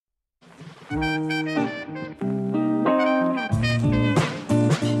Hello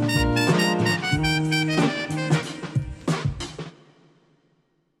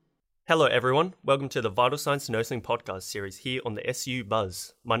everyone, welcome to the Vital Signs Nursing podcast series here on the SU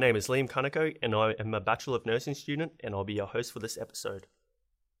Buzz. My name is Hellen Kaneko and I am a Bachelor of Nursing student and I'll be your host for this episode.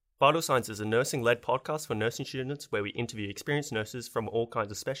 Vital Signs is a nursing-led podcast for nursing students where we interview experienced nurses from all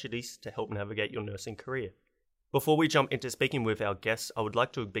kinds of specialties to help navigate your nursing career. Before we jump into speaking with our guests, I would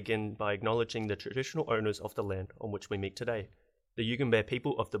like to begin by acknowledging the traditional owners of the land on which we meet today, the Yugambeh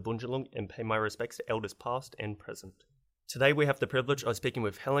people of the Bundjalung, and pay my respects to elders past and present. Today we have the privilege of speaking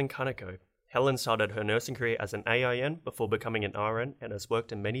with Hellen Kaneko. Hellen started her nursing career as an AIN before becoming an RN and has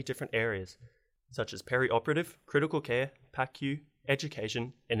worked in many different areas, such as perioperative, critical care, PACU,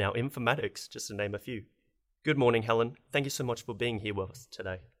 education, and now informatics, just to name a few. Good morning, Hellen. Thank you so much for being here with us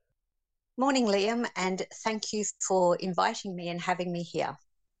today. Morning, Liam, and thank you for inviting me and having me here.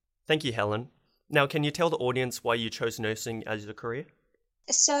 Thank you, Hellen. Now, can you tell the audience why you chose nursing as your career?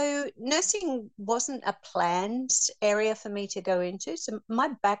 So nursing wasn't a planned area for me to go into. So my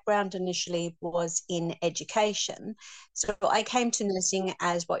background initially was in education. So I came to nursing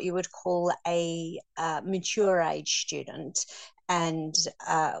as what you would call a mature age student and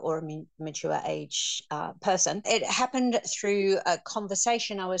or a mature age person. It happened through a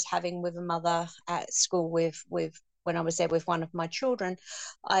conversation I was having with a mother at school with when I was there with one of my children.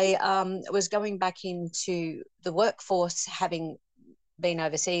 I was going back into the workforce, having been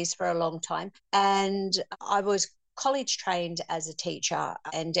overseas for a long time, and I was college trained as a teacher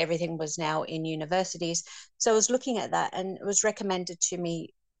and everything was now in universities. So I was looking at that and it was recommended to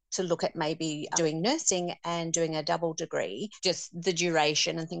me to look at maybe doing nursing and doing a double degree, just the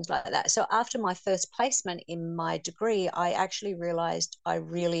duration and things like that. So after my first placement in my degree, I actually realized I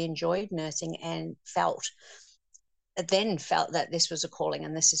really enjoyed nursing and felt that this was a calling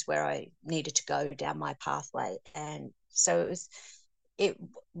and this is where I needed to go down my pathway. And so it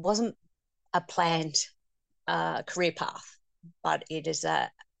wasn't a planned career path, but it is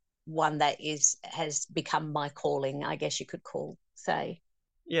one that has become my calling, I guess you could say.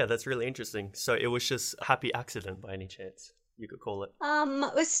 Yeah, that's really interesting. So it was just a happy accident by any chance, you could call it?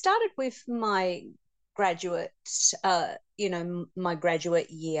 It started with my graduate, my graduate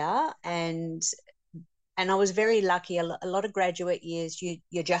year, and I was very lucky. A lot of graduate years,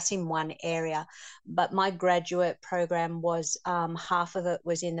 you're just in one area, but my graduate program was half of it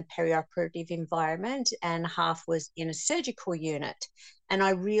was in the perioperative environment and half was in a surgical unit. And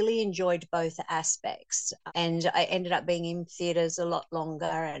I really enjoyed both aspects. And I ended up being in theatres a lot longer.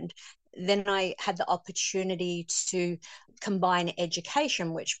 And then I had the opportunity to combine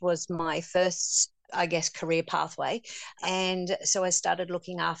education, which was my first, I guess, career pathway. And so I started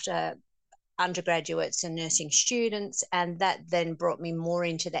looking after undergraduates and nursing students, and that then brought me more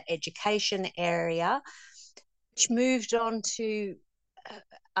into the education area, which moved on to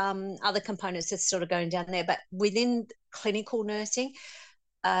other components that's sort of going down there. But within clinical nursing,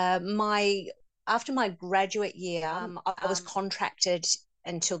 after my graduate year, I was contracted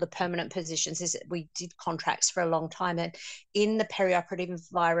until the permanent positions. We did contracts for a long time and in the perioperative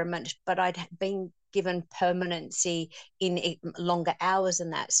environment, but I'd been given permanency in longer hours than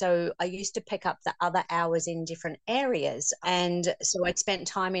that. So I used to pick up the other hours in different areas. And so I'd spent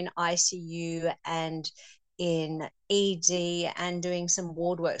time in ICU and in ED and doing some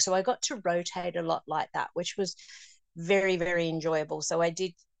ward work. So I got to rotate a lot like that, which was very, very enjoyable. So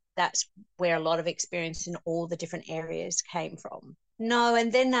that's where a lot of experience in all the different areas came from. No,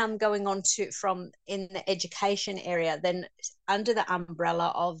 and then going on from in the education area, then under the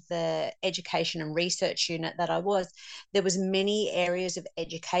umbrella of the education and research unit that there was many areas of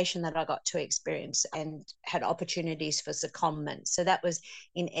education that I got to experience and had opportunities for secondment. So that was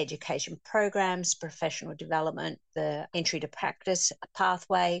in education programs, professional development, the entry to practice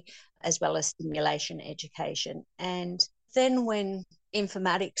pathway, as well as stimulation education. And then when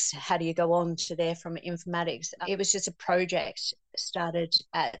informatics, how do you go on to there from informatics? It was just a project started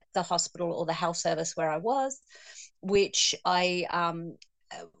at the hospital or the health service where I was, which and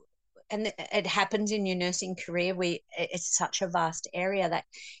it happens in your nursing career. It's such a vast area that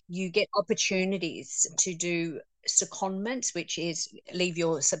you get opportunities to do secondments, which is leave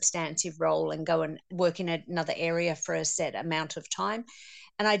your substantive role and go and work in another area for a set amount of time.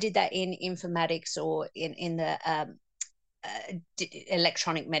 And I did that in informatics or in the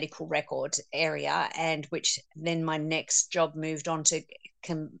electronic medical records area, and which then my next job moved on to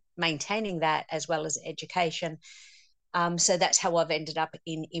maintaining that as well as education. So that's how I've ended up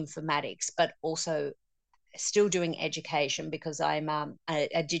in informatics, but also still doing education because I'm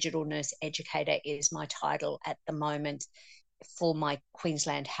a digital nurse educator is my title at the moment for my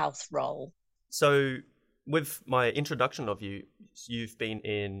Queensland Health role. So, with my introduction of you, you've been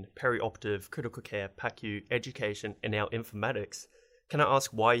in perioperative, critical care, PACU, education, and now informatics. Can I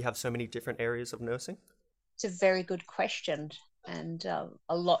ask why you have so many different areas of nursing? It's a very good question, and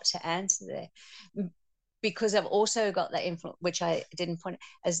a lot to answer there. Because I've also got that influence, which I didn't point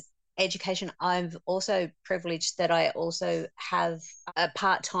as education. I've also privileged that I also have a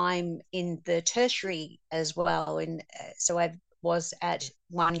part-time in the tertiary as well. So I was at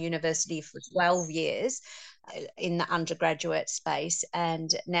one university for 12 years in the undergraduate space,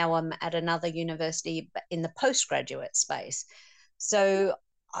 and now I'm at another university in the postgraduate space. So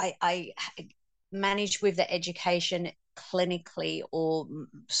I manage with the education clinically or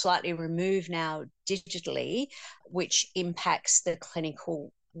slightly removed now digitally, which impacts the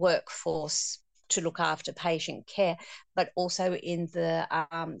clinical workforce to look after patient care, but also in the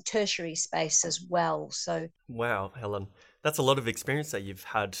tertiary space as well. So, Wow, Helen, that's a lot of experience that you've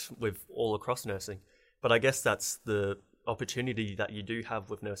had with all across nursing. But I guess that's the opportunity that you do have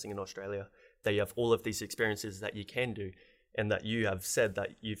with nursing in Australia, that you have all of these experiences that you can do, and that you have said that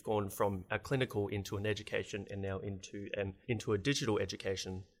you've gone from a clinical into an education and now into a digital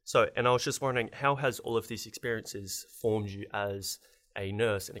education. So, and I was just wondering, how has all of these experiences formed you as a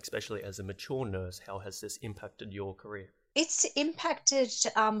nurse, and especially as a mature nurse? How has this impacted your career? it's impacted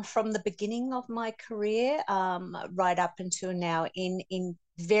from the beginning of my career right up until now in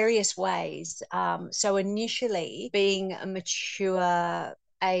various ways. So initially, being a mature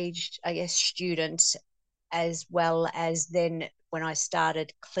aged, I guess, student, as well as then when I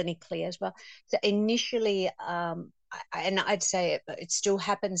started clinically as well. So initially, and I'd say it still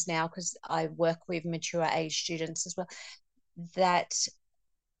happens now because I work with mature age students as well, that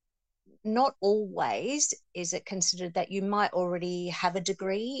not always is it considered that you might already have a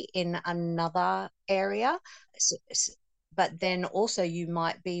degree in another area. But then also you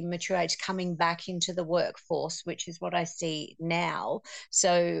might be mature age coming back into the workforce, which is what I see now.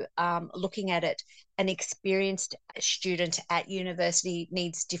 So looking at it, an experienced student at university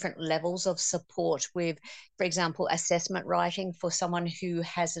needs different levels of support with, for example, assessment writing for someone who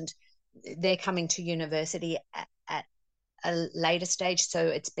hasn't, they're coming to university at a later stage. So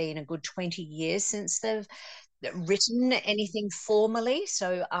it's been a good 20 years since they've written anything formally.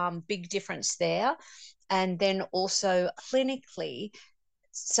 So big difference there. And then also clinically,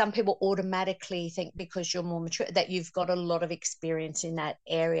 some people automatically think because you're more mature that you've got a lot of experience in that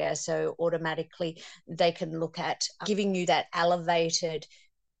area. So automatically they can look at giving you that elevated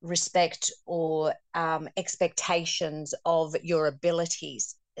respect or expectations of your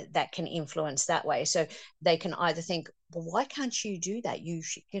abilities that can influence that way. So they can either think, well, why can't you do that? You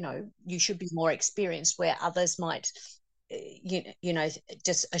should be more experienced, where others might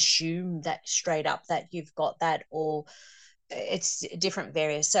just assume that straight up that you've got that, or it's different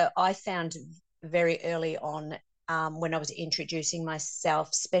various. So I found very early on when I was introducing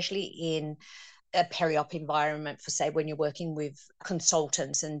myself, especially in a peri-op environment, for say when you're working with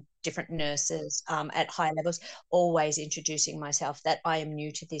consultants and different nurses at high levels, always introducing myself that I am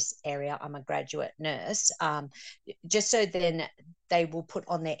new to this area, I'm a graduate nurse, just so then they will put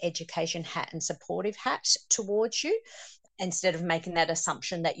on their education hat and supportive hat towards you, instead of making that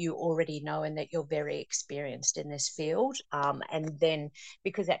assumption that you already know and that you're very experienced in this field. And then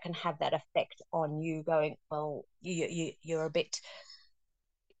because that can have that effect on you going, well, you're a bit,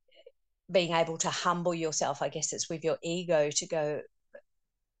 being able to humble yourself, I guess it's with your ego to go,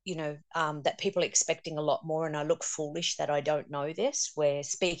 that people are expecting a lot more and I look foolish that I don't know this, where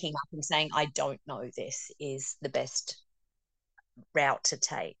speaking up and saying I don't know this is the best route to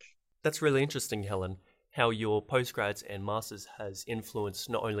take. That's really interesting, Helen, how your postgrads and masters has influenced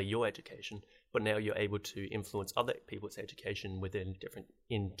not only your education, but now you're able to influence other people's education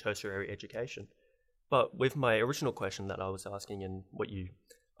in tertiary education. But with my original question that I was asking, and what you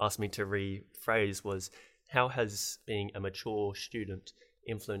asked me to rephrase, was how has being a mature student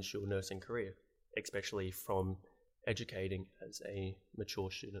influenced your nursing career, especially from educating as a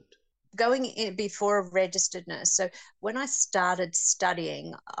mature student? Going in before a registered nurse. So when I started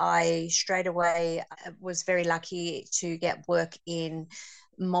studying, I straight away was very lucky to get work in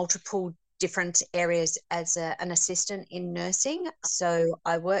multiple different areas as an assistant in nursing. So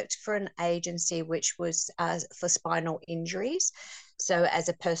I worked for an agency which was for spinal injuries. So as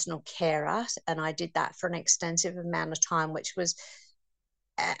a personal carer, and I did that for an extensive amount of time, which was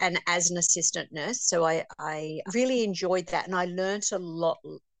and as an assistant nurse. So I really enjoyed that, and I learned a lot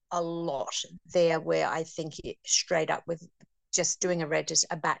there, where I think it straight up with just doing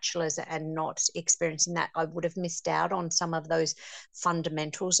a bachelor's and not experiencing that, I would have missed out on some of those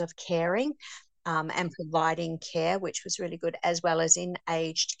fundamentals of caring and providing care, which was really good, as well as in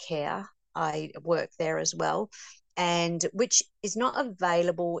aged care. I worked there as well, and which is not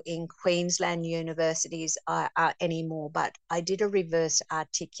available in Queensland universities anymore. But I did a reverse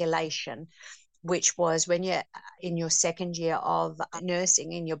articulation, which was when you're in your second year of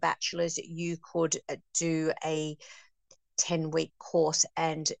nursing in your bachelor's, you could do a 10-week course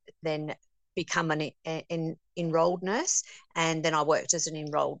and then become an enrolled nurse. And then I worked as an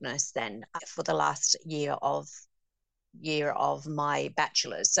enrolled nurse then for the last year of my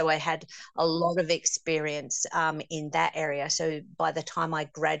bachelor's. So I had a lot of experience in that area. So by the time I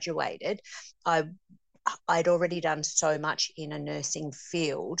graduated, I'd already done so much in a nursing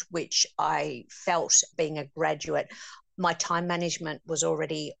field, which I felt, being a graduate, my time management was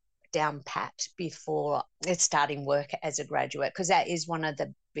already down pat before starting work as a graduate, because that is one of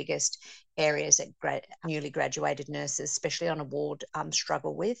the biggest areas that newly graduated nurses, especially on a ward,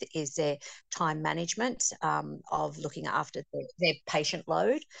 struggle with, is their time management of looking after their patient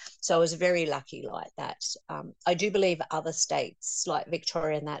load. So I was very lucky like that. I do believe other states like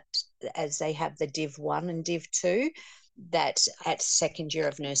Victoria and that, as they have the Div 1 and Div 2, that at second year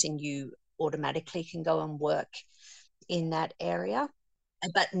of nursing you automatically can go and work in that area.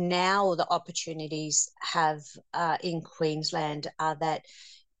 But now the opportunities have in Queensland are that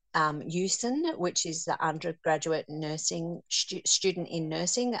USEN, which is the undergraduate nursing student in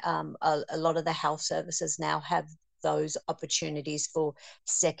nursing. A lot of the health services now have those opportunities for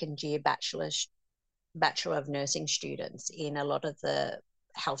second year Bachelor of Nursing students in a lot of the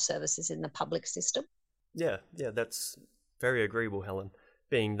health services in the public system. Yeah, that's very agreeable, Helen.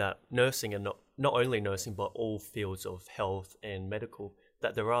 Being that nursing, and not only nursing but all fields of health and medical,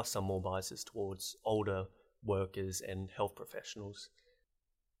 that there are some more biases towards older workers and health professionals.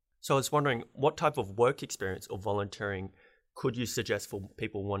 So I was wondering, what type of work experience or volunteering could you suggest for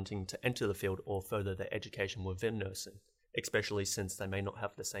people wanting to enter the field or further their education within nursing, especially since they may not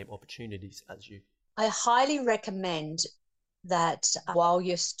have the same opportunities as you? I highly recommend that while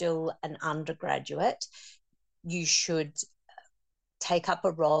you're still an undergraduate, you should take up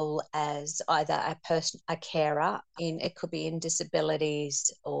a role as either a carer it could be in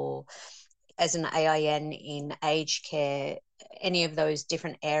disabilities, or as an AIN in aged care, any of those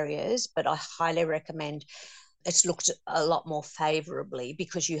different areas. But I highly recommend, it's looked a lot more favourably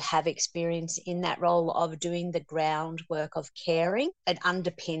because you have experience in that role of doing the groundwork of caring. It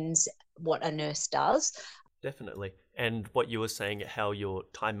underpins what a nurse does. Definitely. And what you were saying, how your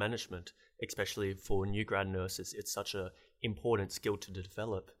time management, especially for new grad nurses, it's such an important skill to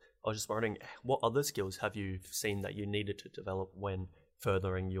develop. I was just wondering, what other skills have you seen that you needed to develop when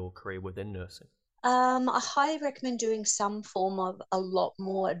furthering your career within nursing? I highly recommend doing some form of a lot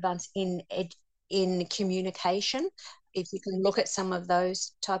more advanced in communication. If you can look at some of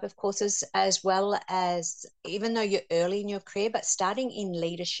those type of courses, as well as, even though you're early in your career, but starting in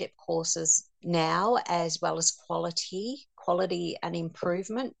leadership courses now, as well as quality and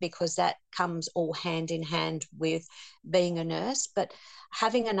improvement, because that comes all hand in hand with being a nurse. But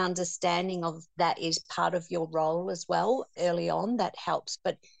having an understanding of that is part of your role as well early on, that helps.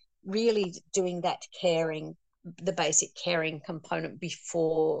 But really doing that caring, the basic caring component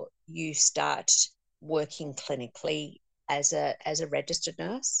before you start working clinically as a registered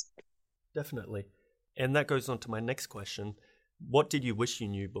nurse. Definitely. And that goes on to my next question. What did you wish you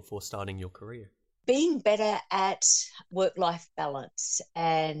knew before starting your career? Being better at work-life balance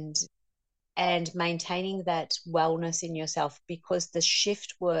and maintaining that wellness in yourself, because the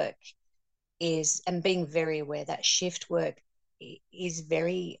shift work is, and being very aware that shift work is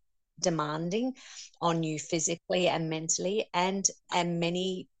very demanding on you physically and mentally, and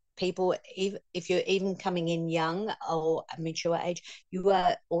many people, if you're even coming in young or mature age, you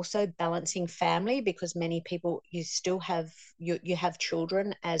are also balancing family, because many people, you still have you have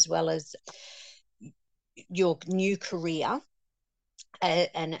children as well as your new career,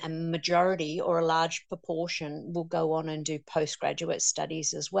 and a majority or a large proportion will go on and do postgraduate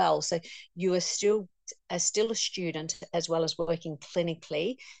studies as well. So you are still a student as well as working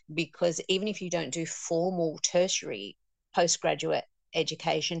clinically, because even if you don't do formal tertiary postgraduate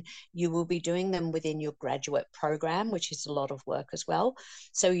education, you will be doing them within your graduate program, which is a lot of work as well.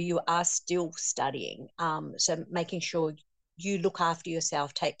 So you are still studying. So making sure you look after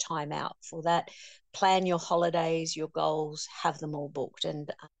yourself, take time out for that, plan your holidays, your goals, have them all booked, and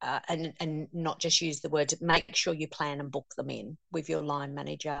not just use the words, make sure you plan and book them in with your line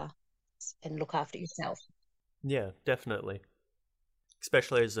manager and look after yourself. Yeah, definitely.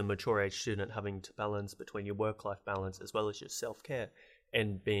 Especially as a mature age student, having to balance between your work-life balance as well as your self-care,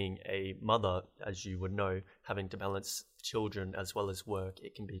 and being a mother, as you would know, having to balance children as well as work,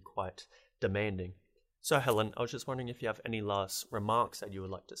 it can be quite demanding. So Helen, I was just wondering if you have any last remarks that you would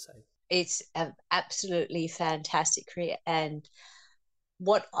like to say. It's an absolutely fantastic career. And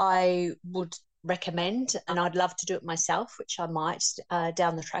what I would recommend, and I'd love to do it myself, which I might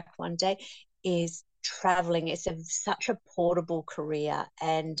down the track one day, is traveling. It's such a portable career,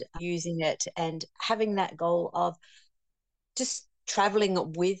 and using it and having that goal of just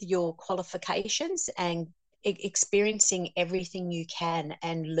traveling with your qualifications and experiencing everything you can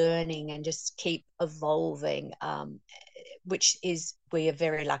and learning and just keep evolving, which is, we are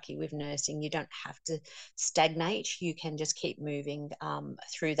very lucky with nursing. You don't have to stagnate. You can just keep moving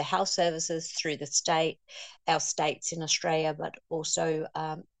through the health services, through our states in Australia, but also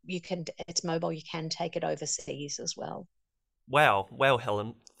it's mobile. You can take it overseas as well. Wow,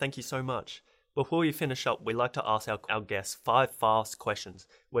 Helen, thank you so much. Before we finish up, we like to ask our guests 5 fast questions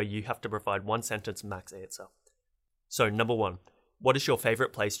where you have to provide 1 sentence max answer. So, number 1, what is your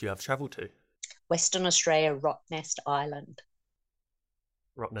favourite place you have travelled to? Western Australia, Rottnest Island.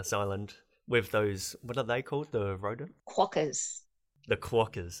 Rottnest Island, with those, what are they called? The rodent? Quokkas. The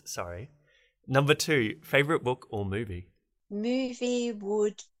quokkas, sorry. Number 2, favourite book or movie? Movie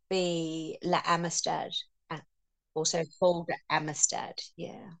would be La Amistad, also called Amistad,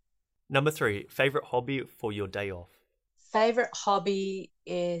 yeah. Number 3, favourite hobby for your day off? Favorite hobby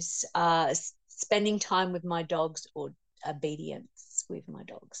is spending time with my dogs or obedience with my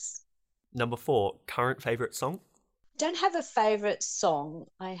dogs. Number 4, current favourite song? Don't have a favorite song.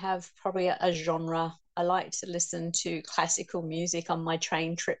 I have probably a genre. I like to listen to classical music on my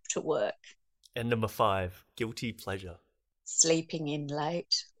train trip to work. And number 5, guilty pleasure? Sleeping in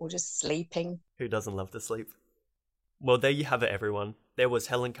late or just sleeping. Who doesn't love to sleep? Well, there you have it, everyone. There was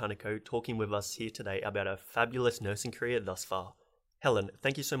Hellen Kaneko talking with us here today about her fabulous nursing career thus far. Helen,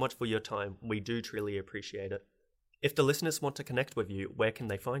 thank you so much for your time. We do truly appreciate it. If the listeners want to connect with you, where can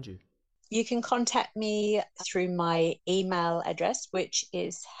they find you? You can contact me through my email address, which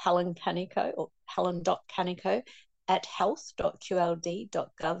is Hellen Kaneko or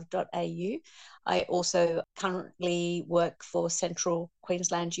helen.kaneko@health.qld.gov.au. I also currently work for Central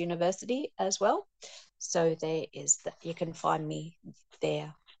Queensland University as well. So there is that. You can find me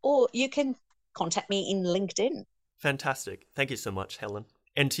there, or you can contact me in LinkedIn. Fantastic. Thank you so much, Helen.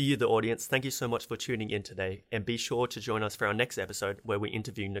 And to you, the audience, thank you so much for tuning in today, and be sure to join us for our next episode where we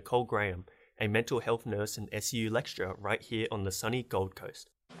interview Nicole Graham, a mental health nurse and SU lecturer right here on the sunny Gold Coast.